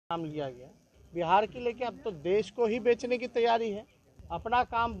नाम लिया गया। बिहार के लेके अब तो देश को ही बेचने की तैयारी है। अपना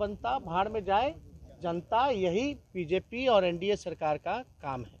काम बनता, भाड़ में जाए जनता, यही बीजेपी और एनडीए सरकार का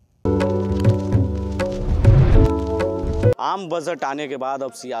काम है। आम बजट आने के बाद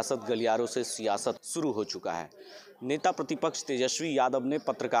अब सियासत गलियारों से सियासत शुरू हो चुका है। नेता प्रतिपक्ष तेजस्वी यादव ने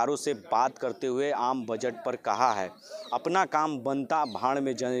पत्रकारों से बात करते हुए आम बजट पर कहा है, अपना काम बनता, भाड़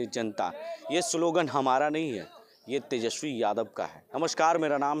में जनता। ये स्लोगन हमारा नहीं है, ये तेजस्वी यादव का है। नमस्कार,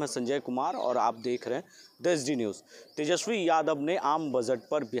 मेरा नाम है संजय कुमार और आप देख रहे हैं देश डी न्यूज़। तेजस्वी यादव ने आम बजट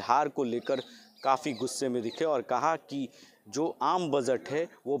पर बिहार को लेकर काफ़ी गुस्से में दिखे और कहा कि जो आम बजट है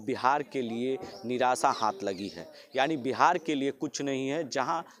वो बिहार के लिए निराशा हाथ लगी है, यानी बिहार के लिए कुछ नहीं है।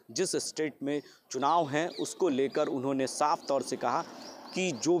 जहां जिस स्टेट में चुनाव हैं उसको लेकर उन्होंने साफ तौर से कहा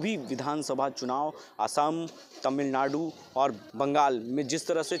कि जो भी विधानसभा चुनाव असम, तमिलनाडु और बंगाल में जिस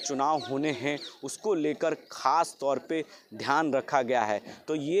तरह से चुनाव होने हैं उसको लेकर ख़ास तौर पे ध्यान रखा गया है।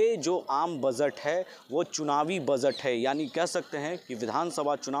 तो ये जो आम बजट है वो चुनावी बजट है, यानी कह सकते हैं कि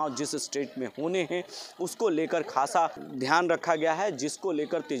विधानसभा चुनाव जिस स्टेट में होने हैं उसको लेकर खासा ध्यान रखा गया है, जिसको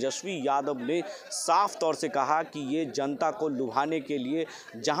लेकर तेजस्वी यादव ने साफ तौर से कहा कि ये जनता को लुभाने के लिए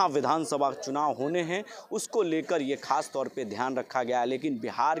जहाँ विधानसभा चुनाव होने हैं उसको लेकर ये खास तौर पर ध्यान रखा गया है, लेकिन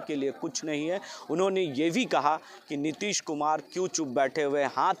बिहार के लिए कुछ नहीं है। उन्होंने ये भी कहा कि नीतीश कुमार क्यों चुप बैठे हुए,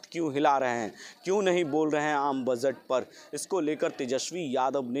 हाथ क्यों हिला रहे हैं, क्यों नहीं बोल रहे हैं आम बजट पर। इसको लेकर तेजस्वी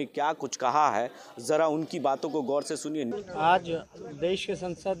यादव ने क्या कुछ कहा है, जरा उनकी बातों को गौर से सुनिए। आज देश के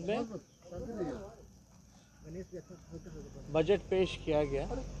संसद में बजट पेश किया गया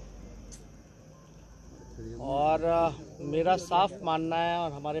और मेरा साफ मानना है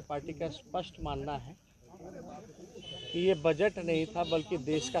और हमारे पार्टी का स्पष्ट मानना है कि ये बजट नहीं था बल्कि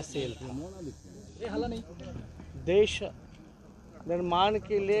देश का सेल था। देश निर्माण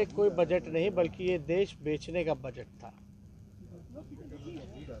के लिए कोई बजट नहीं बल्कि ये देश बेचने का बजट था।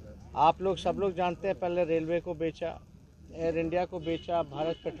 आप लोग सब लोग जानते हैं, पहले रेलवे को बेचा, एयर इंडिया को बेचा,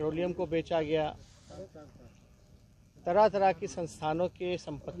 भारत पेट्रोलियम को बेचा गया, तरह तरह की संस्थानों के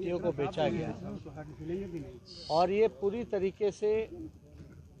संपत्तियों को बेचा गया और ये पूरी तरीके से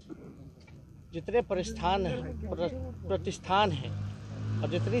जितने प्रतिष्ठान हैं और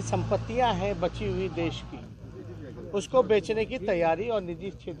जितनी संपत्तियां हैं बची हुई देश की, उसको बेचने की तैयारी और निजी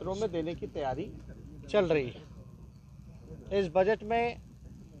क्षेत्रों में देने की तैयारी चल रही है। इस बजट में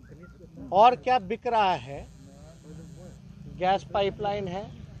और क्या बिक रहा है? गैस पाइपलाइन है,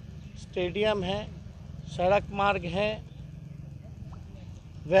 स्टेडियम है, सड़क मार्ग हैं,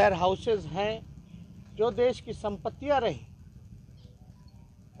 वेयर हाउसेज हैं, जो देश की संपत्तियां रहीं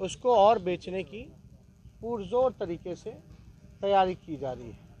उसको और बेचने की पुरजोर तरीके से तैयारी की जा रही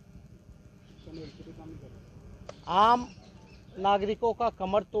है। आम नागरिकों का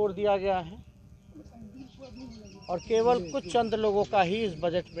कमर तोड़ दिया गया है और केवल कुछ चंद लोगों का ही इस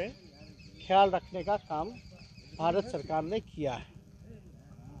बजट में ख्याल रखने का काम भारत सरकार ने किया है।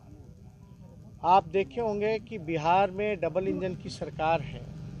 आप देखे होंगे कि बिहार में डबल इंजन की सरकार है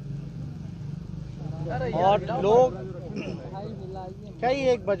और लोग कई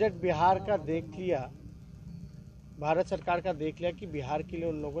एक बजट बिहार का देख लिया, भारत सरकार का देख लिया कि बिहार के लिए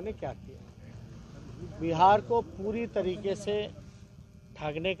उन लोगों ने क्या किया। बिहार को पूरी तरीके से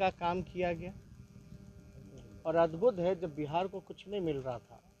ठगने का काम किया गया और अद्भुत है, जब बिहार को कुछ नहीं मिल रहा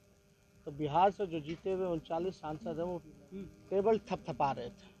था तो बिहार से जो जीते हुए 39 सांसद हैं वो केवल थपथपा रहे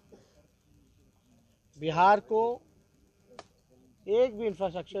थे। बिहार को एक भी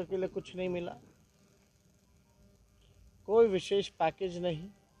इंफ्रास्ट्रक्चर के लिए कुछ नहीं मिला, कोई विशेष पैकेज नहीं,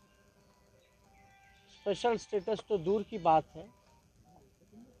 स्पेशल स्टेटस तो दूर की बात है,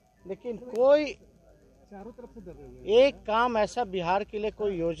 लेकिन कोई एक काम ऐसा बिहार के लिए,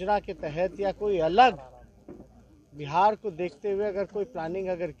 कोई योजना के तहत या कोई अलग बिहार को देखते हुए अगर कोई प्लानिंग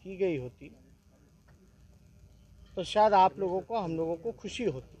अगर की गई होती तो शायद आप लोगों को, हम लोगों को खुशी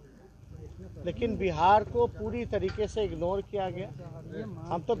होती, लेकिन बिहार को पूरी तरीके से इग्नोर किया गया।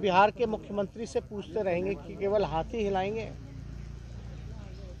 हम तो बिहार के मुख्यमंत्री से पूछते रहेंगे कि केवल हाथ ही हिलाएंगे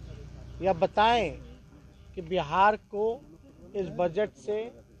या बताएं कि बिहार को इस बजट से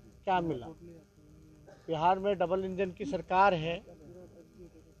क्या मिला। बिहार में डबल इंजन की सरकार है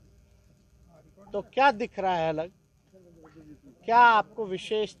तो क्या दिख रहा है अलग? क्या आपको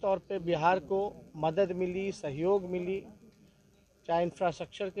विशेष तौर पे बिहार को मदद मिली, सहयोग मिली, चाहे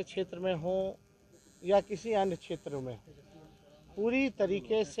इंफ्रास्ट्रक्चर के क्षेत्र में हो या किसी अन्य क्षेत्रों में हो? पूरी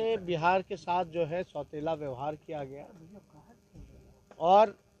तरीके से बिहार के साथ जो है सौतेला व्यवहार किया गया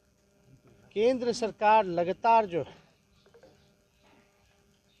और केंद्र सरकार लगातार जो है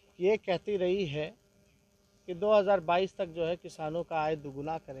ये कहती रही है कि 2022 तक जो है किसानों का आय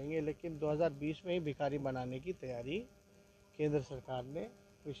दुगुना करेंगे, लेकिन 2020 में ही भिखारी बनाने की तैयारी केंद्र सरकार ने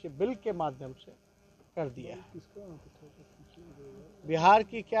कृषि बिल के माध्यम से कर दिया है। बिहार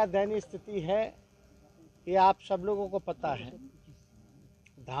की क्या दयनीय स्थिति है ये आप सब लोगों को पता है।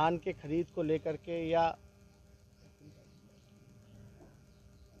 धान के खरीद को लेकर के या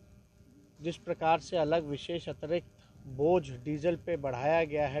जिस प्रकार से अलग विशेष अतिरिक्त बोझ डीजल पे बढ़ाया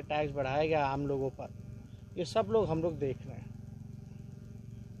गया है, टैक्स बढ़ाया गया आम लोगों पर, ये सब लोग हम लोग देख रहे हैं।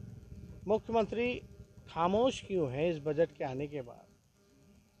 मुख्यमंत्री खामोश क्यों है इस बजट के आने के बाद,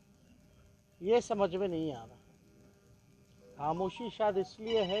 ये समझ में नहीं आ रहा। खामोशी शायद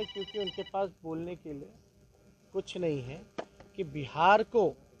इसलिए है क्योंकि उनके पास बोलने के लिए कुछ नहीं है कि बिहार को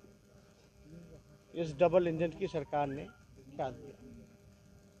इस डबल इंजन की सरकार ने क्या दिया।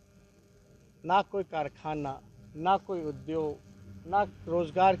 ना कोई कारखाना, ना कोई उद्योग, ना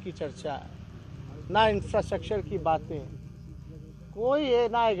रोजगार की चर्चा, ना इंफ्रास्ट्रक्चर की बातें, कोई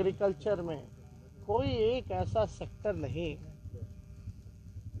ना एग्रीकल्चर में कोई एक ऐसा सेक्टर नहीं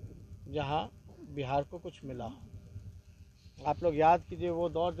जहां बिहार को कुछ मिला हो। आप लोग याद कीजिए वो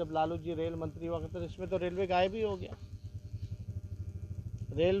दौर जब लालू जी रेल मंत्री हुआ करते, इसमें तो रेलवे गायब ही हो गया।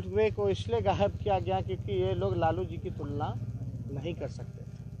 रेलवे को इसलिए गायब किया गया क्योंकि ये लोग लालू जी की तुलना नहीं कर सकते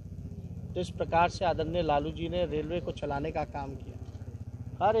थे। जिस प्रकार से आदरणीय लालू जी ने रेलवे को चलाने का काम किया,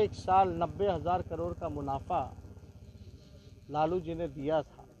 हर एक साल 90,000 करोड़ का मुनाफा लालू जी ने दिया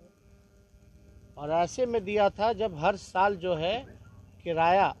था, और ऐसे में दिया था जब हर साल जो है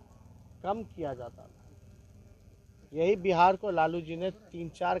किराया कम किया जाता था। यही बिहार को लालू जी ने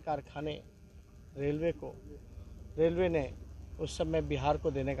 3-4 कारखाने रेलवे ने उस समय बिहार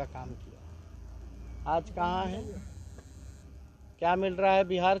को देने का काम किया। आज कहाँ है, क्या मिल रहा है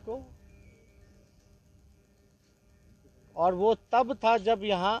बिहार को? और वो तब था जब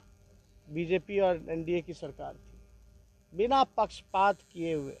यहाँ बीजेपी और एनडीए की सरकार थी। बिना पक्षपात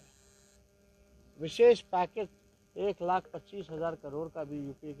किए हुए विशेष पैकेज 1,25,000 करोड़ का भी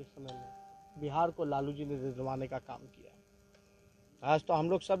यूपीए के समय में बिहार को लालू जी ने दिलवाने का काम किया। आज तो हम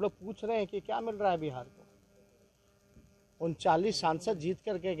लोग सब लोग पूछ रहे हैं कि क्या मिल रहा है बिहार को। 39 सांसद जीत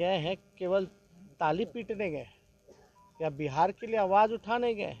करके गए हैं, केवल ताली पीटने गए हैं या बिहार के लिए आवाज़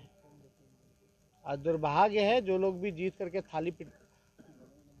उठाने गए हैं? आज दुर्भाग्य है जो लोग भी जीत करके थाली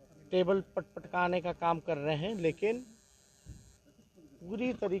टेबल पटपटकाने का काम कर रहे हैं, लेकिन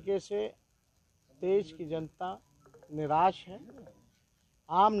पूरी तरीके से देश की जनता निराश है,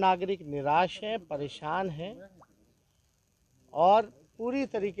 आम नागरिक निराश है, परेशान है, और पूरी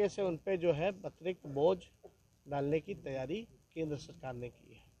तरीके से उन पे जो है अतिरिक्त बोझ डालने की तैयारी केंद्र सरकार ने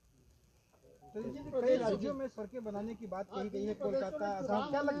की है। तो कई राज्यों में सड़कें बनाने की बात कही गई है, कोलकाता, असम,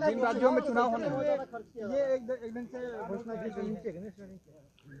 क्या लगता है जिन राज्यों में चुनाव होने हैं ये एकदम से घोषणा की गई है?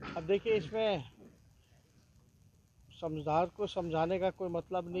 अब देखिए, इसमें समझदार को समझाने का कोई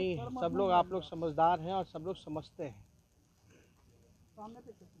मतलब नहीं है। सब लोग, आप लोग समझदार हैं और सब लोग समझते हैं।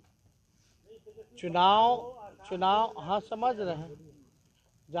 चुनाव हाँ समझ रहे हैं,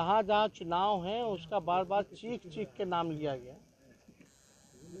 जहाँ जहाँ चुनाव है उसका बार बार चीख के नाम लिया गया,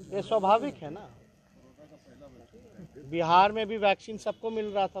 ये स्वाभाविक है ना। बिहार में भी वैक्सीन सबको मिल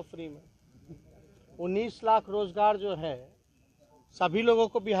रहा था फ्री में। 19 लाख रोजगार जो है सभी लोगों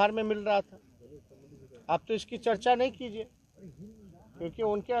को बिहार में मिल रहा था। अब तो इसकी चर्चा नहीं कीजिए, क्योंकि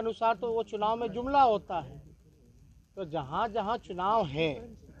उनके अनुसार तो वो चुनाव में जुमला होता है। तो जहाँ जहाँ चुनाव है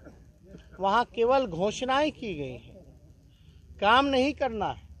वहाँ केवल घोषणाएं की गई हैं, काम नहीं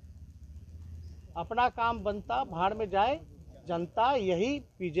करना है। अपना काम बनता भाड़ में जाए जनता, यही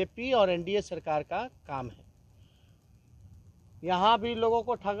बीजेपी और एनडीए सरकार का काम है। यहाँ भी लोगों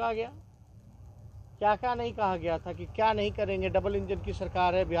को ठगा गया। क्या क्या नहीं कहा गया था कि क्या नहीं करेंगे, डबल इंजन की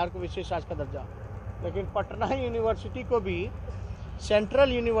सरकार है, बिहार को विशेष राज्य का दर्जा, लेकिन पटना यूनिवर्सिटी को भी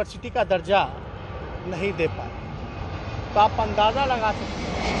सेंट्रल यूनिवर्सिटी का दर्जा नहीं दे पाए। तो आप अंदाज़ा लगा सकते हैं,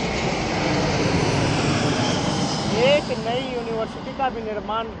 एक नई यूनिवर्सिटी का भी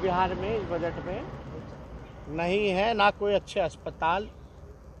निर्माण बिहार में इस बजट में नहीं है। ना कोई अच्छे अस्पताल,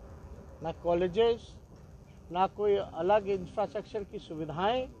 ना कॉलेजेस, ना कोई अलग इंफ्रास्ट्रक्चर की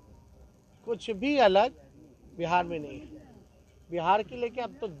सुविधाएं, कुछ भी अलग बिहार में नहीं है। बिहार के लेके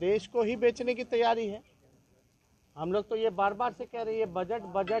अब तो देश को ही बेचने की तैयारी है। हम लोग तो ये बार बार से कह रहे हैं, ये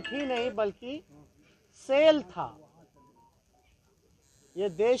बजट ही नहीं बल्कि सेल था। ये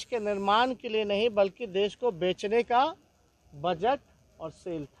देश के निर्माण के लिए नहीं बल्कि देश को बेचने का बजट और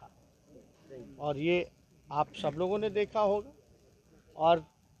सेल था, और ये आप सब लोगों ने देखा होगा। और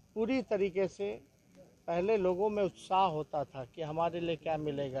पूरी तरीके से पहले लोगों में उत्साह होता था कि हमारे लिए क्या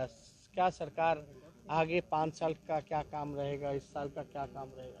मिलेगा, क्या सरकार आगे 5 साल का क्या काम रहेगा, इस साल का क्या काम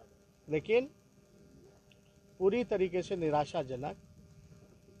रहेगा, लेकिन पूरी तरीके से निराशाजनक